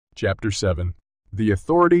Chapter 7. The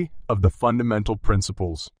Authority of the Fundamental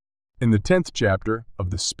Principles. In the 10th chapter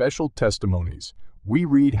of the Special Testimonies, we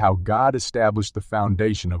read how God established the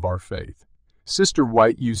foundation of our faith. Sister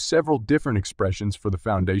White used several different expressions for the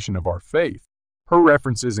foundation of our faith. Her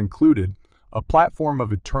references included a platform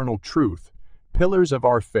of eternal truth, pillars of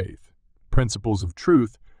our faith, principles of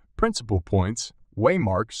truth, principal points,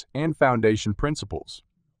 waymarks, and foundation principles.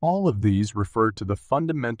 All of these refer to the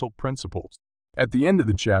fundamental principles. At the end of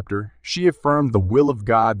the chapter, she affirmed the will of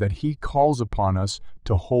God that He calls upon us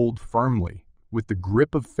to hold firmly, with the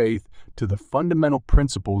grip of faith, to the fundamental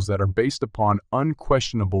principles that are based upon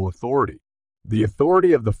unquestionable authority. The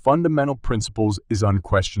authority of the fundamental principles is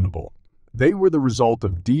unquestionable. They were the result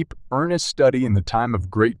of deep, earnest study in the time of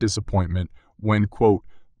great disappointment, when, quote,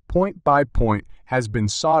 point by point has been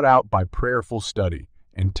sought out by prayerful study,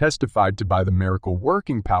 and testified to by the miracle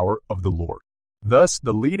working power of the Lord. Thus,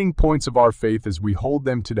 the leading points of our faith as we hold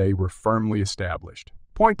them today were firmly established.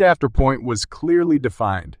 Point after point was clearly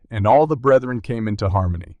defined, and all the brethren came into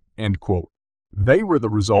harmony. End quote. They were the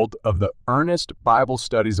result of the earnest Bible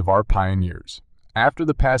studies of our pioneers. After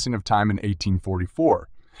the passing of time in 1844,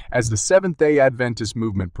 as the Seventh-day Adventist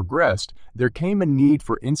movement progressed, there came a need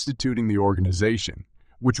for instituting the organization,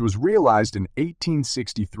 which was realized in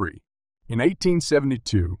 1863. In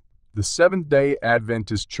 1872, the Seventh-day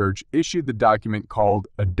Adventist Church issued the document called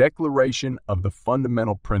A Declaration of the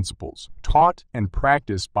Fundamental Principles, taught and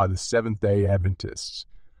practiced by the Seventh-day Adventists.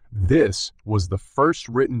 This was the first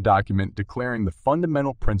written document declaring the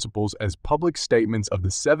fundamental principles as public statements of the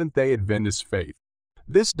Seventh-day Adventist faith.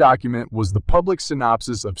 This document was the public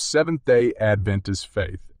synopsis of Seventh-day Adventist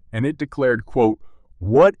faith, and it declared, quote,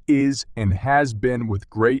 what is and has been with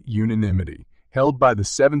great unanimity held by the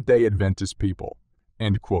Seventh-day Adventist people,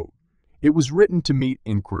 end quote. It was written to meet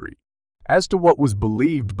inquiry as to what was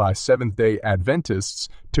believed by Seventh-day Adventists,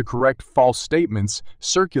 to correct false statements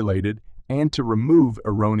circulated, and to remove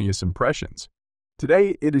erroneous impressions.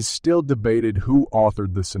 Today, it is still debated who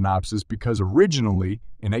authored the synopsis because originally,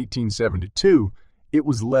 in 1872, it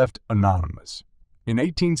was left anonymous. In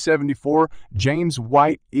 1874, James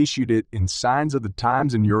White issued it in Signs of the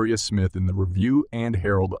Times and Uriah Smith in the Review and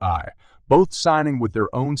Herald Eye, both signing with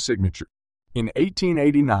their own signature. In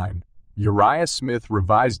 1889, Uriah Smith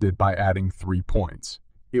revised it by adding 3 points.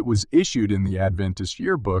 It was issued in the Adventist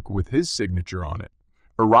Yearbook with his signature on it.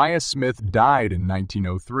 Uriah Smith died in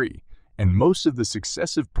 1903, and most of the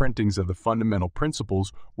successive printings of the fundamental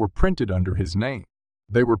principles were printed under his name.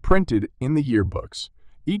 They were printed in the yearbooks,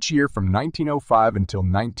 each year from 1905 until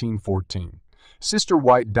 1914. Sister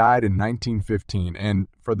White died in 1915, and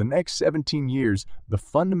for the next 17 years, the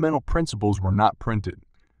fundamental principles were not printed.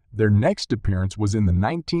 Their next appearance was in the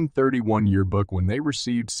 1931 yearbook when they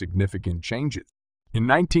received significant changes. In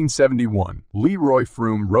 1971, Leroy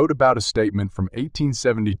Froom wrote about a statement from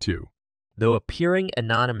 1872. Though appearing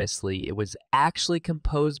anonymously, it was actually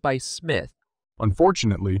composed by Smith.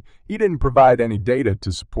 Unfortunately, he didn't provide any data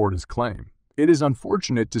to support his claim. It is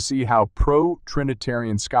unfortunate to see how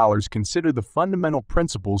pro-Trinitarian scholars consider the fundamental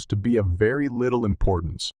principles to be of very little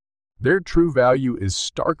importance. Their true value is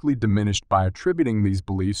starkly diminished by attributing these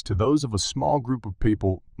beliefs to those of a small group of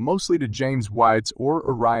people, mostly to James White's or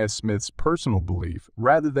Uriah Smith's personal belief,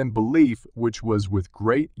 rather than belief which was with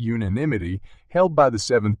great unanimity held by the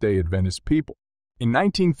Seventh-day Adventist people. In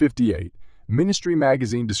 1958, Ministry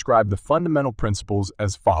Magazine described the fundamental principles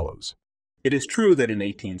as follows. It is true that in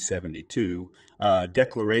 1872, a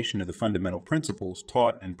Declaration of the Fundamental Principles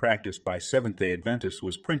taught and practiced by Seventh-day Adventists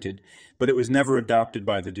was printed, but it was never adopted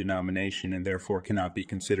by the denomination and therefore cannot be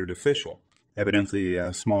considered official. Evidently,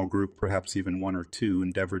 a small group, perhaps even 1 or 2,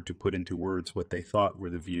 endeavored to put into words what they thought were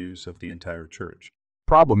the views of the entire church.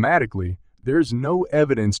 Problematically, there is no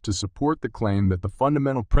evidence to support the claim that the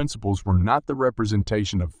fundamental principles were not the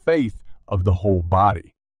representation of faith of the whole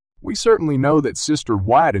body. We certainly know that Sister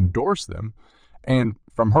White endorsed them, and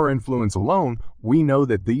from her influence alone, we know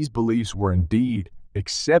that these beliefs were indeed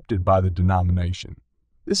accepted by the denomination.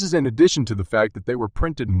 This is in addition to the fact that they were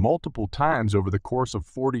printed multiple times over the course of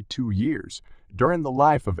 42 years, during the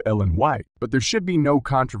life of Ellen White. But there should be no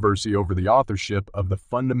controversy over the authorship of the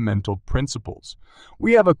fundamental principles.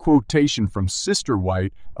 We have a quotation from Sister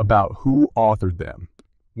White about who authored them.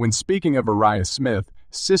 When speaking of Uriah Smith,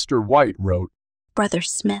 Sister White wrote, Brother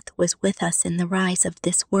Smith was with us in the rise of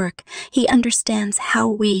this work. He understands how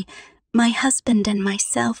we, my husband and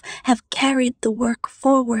myself, have carried the work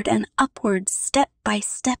forward and upwards step by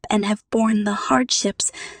step and have borne the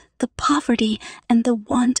hardships, the poverty, and the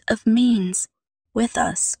want of means. With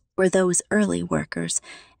us were those early workers.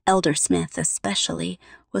 Elder Smith especially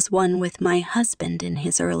was one with my husband in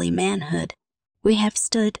his early manhood. We have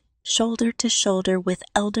stood shoulder to shoulder with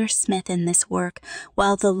Elder Smith in this work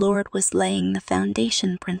while the Lord was laying the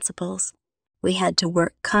foundation principles. We had to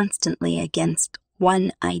work constantly against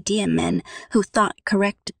one-idea men who thought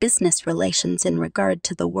correct business relations in regard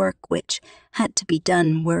to the work which had to be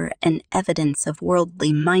done were an evidence of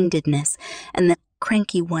worldly mindedness, and the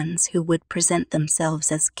cranky ones who would present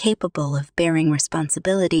themselves as capable of bearing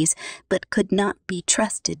responsibilities but could not be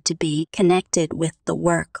trusted to be connected with the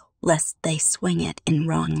work lest they swing it in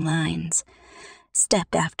wrong lines.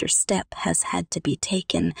 Step after step has had to be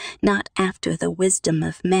taken, not after the wisdom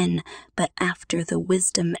of men, but after the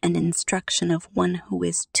wisdom and instruction of one who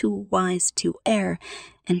is too wise to err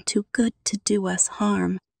and too good to do us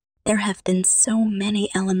harm. There have been so many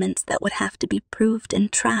elements that would have to be proved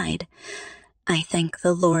and tried. I thank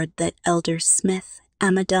the Lord that Elders Smith,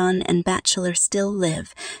 Amadon, and Batchelor still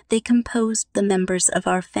live. They composed the members of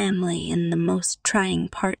our family in the most trying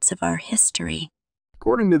parts of our history.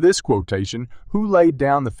 According to this quotation, who laid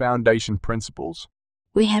down the foundation principles?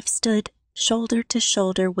 We have stood shoulder to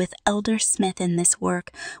shoulder with Elder Smith in this work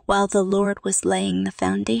while the Lord was laying the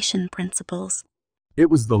foundation principles. It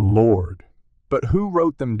was the Lord. But who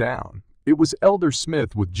wrote them down? It was Elder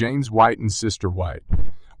Smith with James White and Sister White.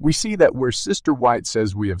 We see that where Sister White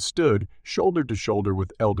says we have stood shoulder to shoulder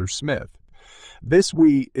with Elder Smith. This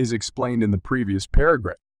 "we" is explained in the previous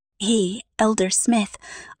paragraph. He, Elder Smith,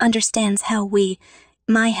 understands how we,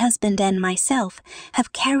 my husband and myself,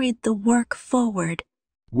 have carried the work forward.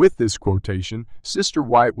 With this quotation, Sister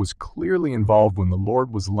White was clearly involved when the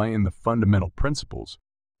Lord was laying the fundamental principles.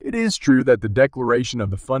 It is true that the declaration of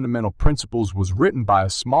the fundamental principles was written by a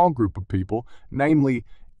small group of people, namely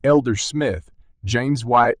Elder Smith, James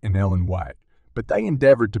White, and Ellen White, but they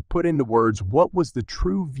endeavored to put into words what was the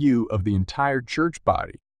true view of the entire church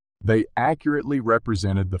body. They accurately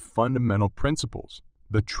represented the fundamental principles,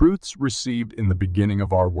 the truths received in the beginning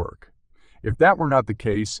of our work. If that were not the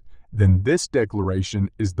case, then this declaration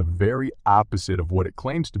is the very opposite of what it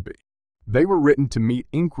claims to be. They were written to meet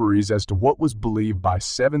inquiries as to what was believed by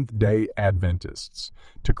Seventh-day Adventists,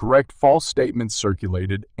 to correct false statements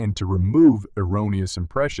circulated, and to remove erroneous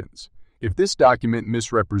impressions. If this document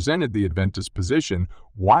misrepresented the Adventist position,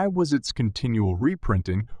 why was its continual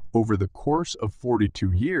reprinting over the course of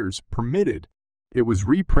 42 years permitted? It was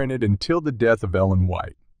reprinted until the death of Ellen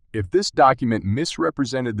White. If this document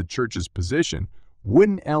misrepresented the church's position,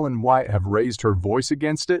 wouldn't Ellen White have raised her voice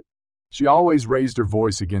against it? She always raised her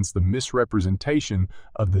voice against the misrepresentation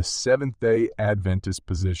of the Seventh-day Adventist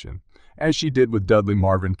position, as she did with Dudley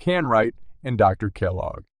Marvin Canwright and Dr.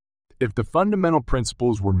 Kellogg. If the fundamental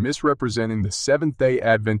principles were misrepresenting the Seventh-day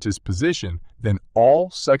Adventist position, then all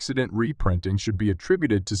succeedent reprinting should be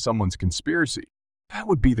attributed to someone's conspiracy. That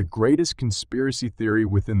would be the greatest conspiracy theory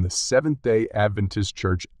within the Seventh-day Adventist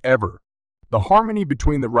Church ever. The harmony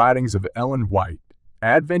between the writings of Ellen White,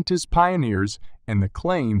 Adventist pioneers, and the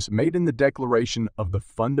claims made in the Declaration of the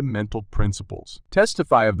Fundamental Principles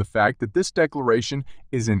testify of the fact that this declaration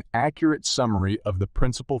is an accurate summary of the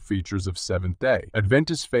principal features of Seventh-day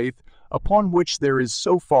Adventist faith, upon which there is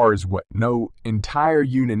so far as no entire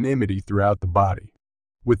unanimity throughout the body.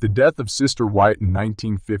 With the death of Sister White in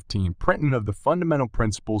 1915, printing of the fundamental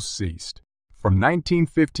principles ceased. From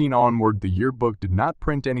 1915 onward, the yearbook did not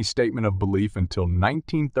print any statement of belief until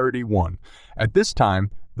 1931. At this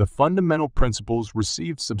time, the fundamental principles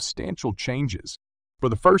received substantial changes. For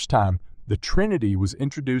the first time, the Trinity was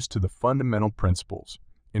introduced to the fundamental principles.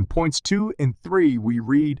 In points 2 and 3, we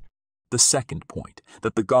read, The second point,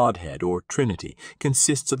 that the Godhead, or Trinity,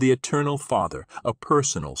 consists of the eternal Father, a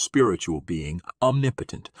personal, spiritual being,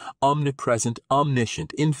 omnipotent, omnipresent,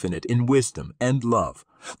 omniscient, infinite in wisdom and love,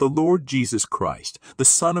 the Lord Jesus Christ, the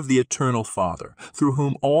Son of the eternal Father, through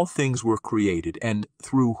whom all things were created, and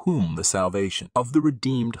through whom the salvation of the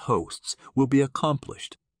redeemed hosts will be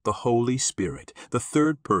accomplished. The Holy Spirit, the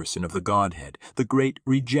third person of the Godhead, the great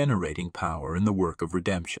regenerating power in the work of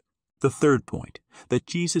redemption. The third point, that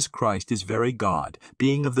Jesus Christ is very God,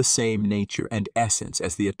 being of the same nature and essence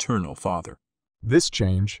as the eternal Father. This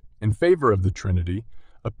change, in favor of the Trinity,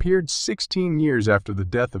 appeared 16 years after the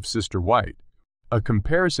death of Sister White. A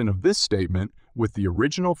comparison of this statement with the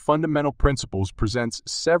original fundamental principles presents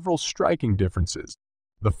several striking differences.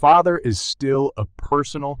 The Father is still a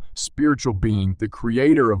personal, spiritual being, the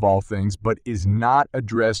creator of all things, but is not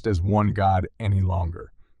addressed as one God any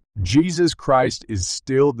longer. Jesus Christ is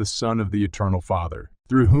still the Son of the eternal Father,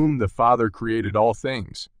 through whom the Father created all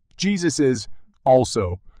things. Jesus is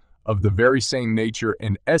also of the very same nature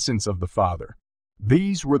and essence of the Father.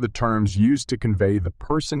 These were the terms used to convey the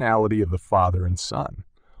personality of the Father and Son.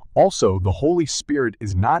 Also, the Holy Spirit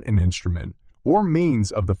is not an instrument or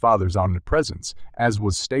means of the Father's omnipresence, as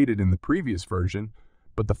was stated in the previous version,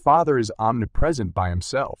 but the Father is omnipresent by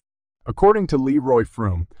himself. According to Leroy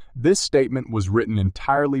Froom, this statement was written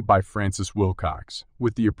entirely by Francis Wilcox,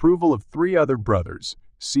 with the approval of three other brothers,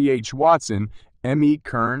 C.H. Watson, M.E.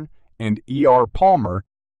 Kern, and E.R. Palmer,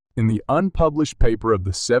 in the unpublished paper of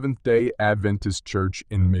the Seventh-day Adventist Church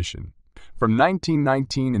in Mission. From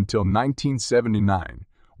 1919 until 1979,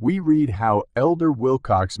 we read how Elder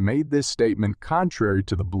Wilcox made this statement contrary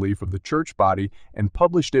to the belief of the church body and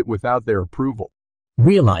published it without their approval.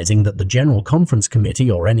 Realizing that the General Conference Committee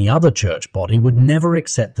or any other church body would never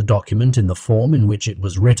accept the document in the form in which it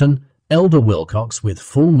was written, Elder Wilcox, with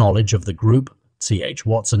full knowledge of the group, C.H.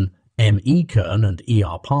 Watson, M.E. Kern, and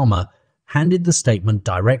E.R. Palmer, handed the statement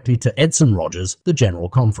directly to Edson Rogers, the General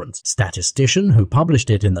Conference statistician who published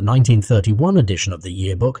it in the 1931 edition of the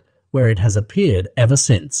yearbook, where it has appeared ever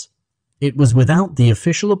since. It was without the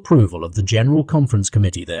official approval of the General Conference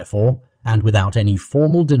Committee, therefore, and without any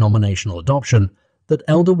formal denominational adoption, that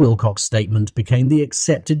Elder Wilcox's statement became the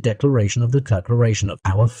accepted declaration of the Declaration of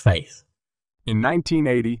our Faith. In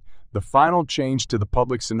 1980, the final change to the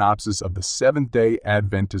public synopsis of the Seventh-day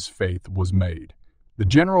Adventist faith was made. The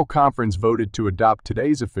General Conference voted to adopt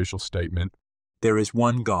today's official statement: There is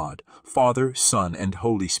one God, Father, Son, and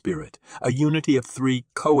Holy Spirit, a unity of three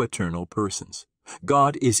co-eternal persons.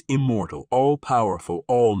 God is immortal, all-powerful,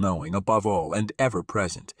 all-knowing, above all, and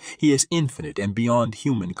ever-present. He is infinite and beyond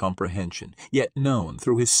human comprehension, yet known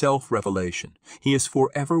through his self-revelation. He is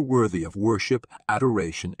forever worthy of worship,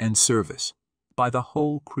 adoration, and service by the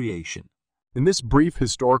whole creation. In this brief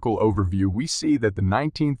historical overview, we see that the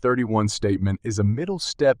 1931 statement is a middle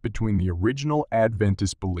step between the original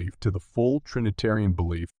Adventist belief to the full Trinitarian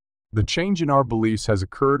belief. The change in our beliefs has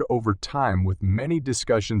occurred over time with many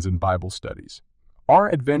discussions and Bible studies.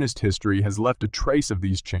 Our Adventist history has left a trace of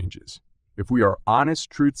these changes. If we are honest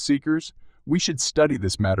truth seekers, we should study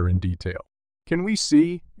this matter in detail. Can we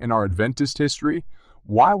see, in our Adventist history,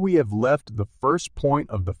 why we have left the first point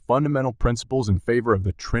of the fundamental principles in favor of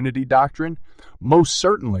the Trinity doctrine? Most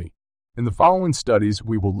certainly. In the following studies,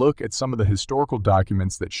 we will look at some of the historical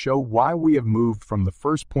documents that show why we have moved from the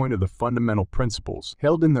first point of the fundamental principles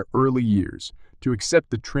held in the early years to accept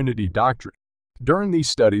the Trinity doctrine. During these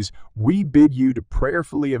studies, we bid you to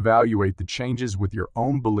prayerfully evaluate the changes with your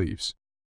own beliefs.